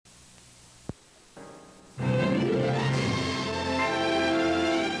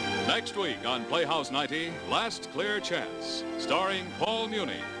Next week on Playhouse 90, Last Clear Chance, starring Paul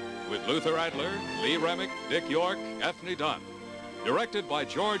Muni, with Luther Adler, Lee Remick, Dick York, Ethne Dunn. Directed by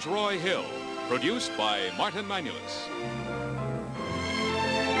George Roy Hill. Produced by Martin Manulis.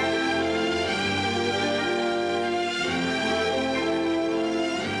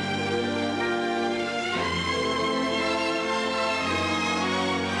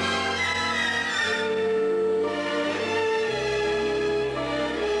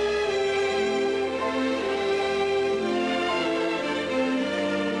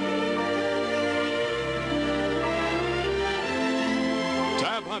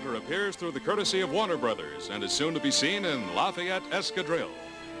 Hunter appears through the courtesy of Warner Brothers and is soon to be seen in Lafayette Escadrille.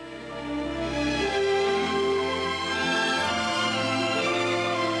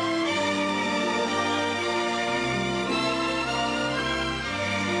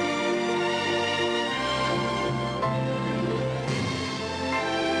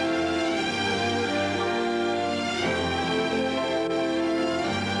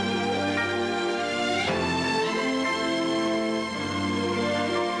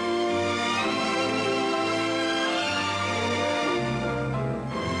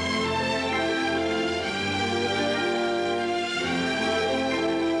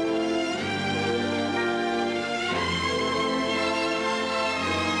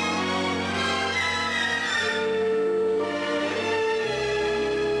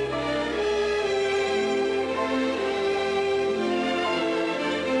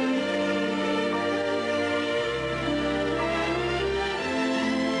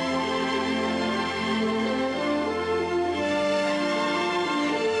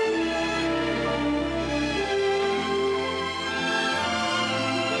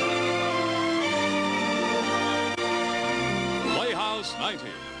 Playhouse 90,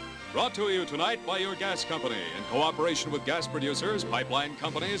 brought to you tonight by your gas company in cooperation with gas producers, pipeline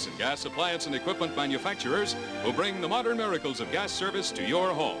companies, and gas appliance and equipment manufacturers who bring the modern miracles of gas service to your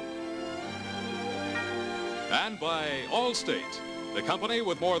home. And by Allstate, the company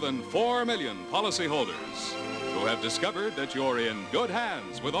with more than 4 million policyholders who have discovered that you're in good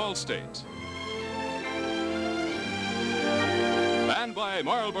hands with Allstate. And by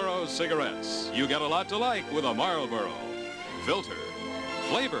Marlboro cigarettes. You get a lot to like with a Marlboro. Filter,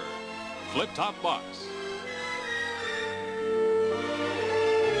 flavor, flip-top box.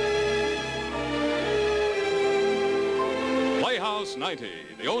 Playhouse 90,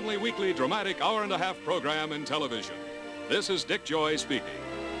 the only weekly dramatic hour-and-a-half program in television. This is Dick Joy speaking.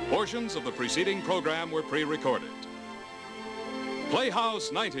 Portions of the preceding program were pre-recorded.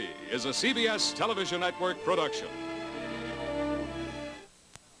 Playhouse 90 is a CBS television network production.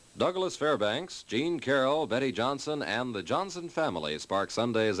 Douglas Fairbanks, Gene Carroll, Betty Johnson, and the Johnson family spark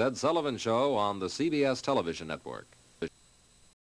Sunday's Ed Sullivan Show on the CBS television network.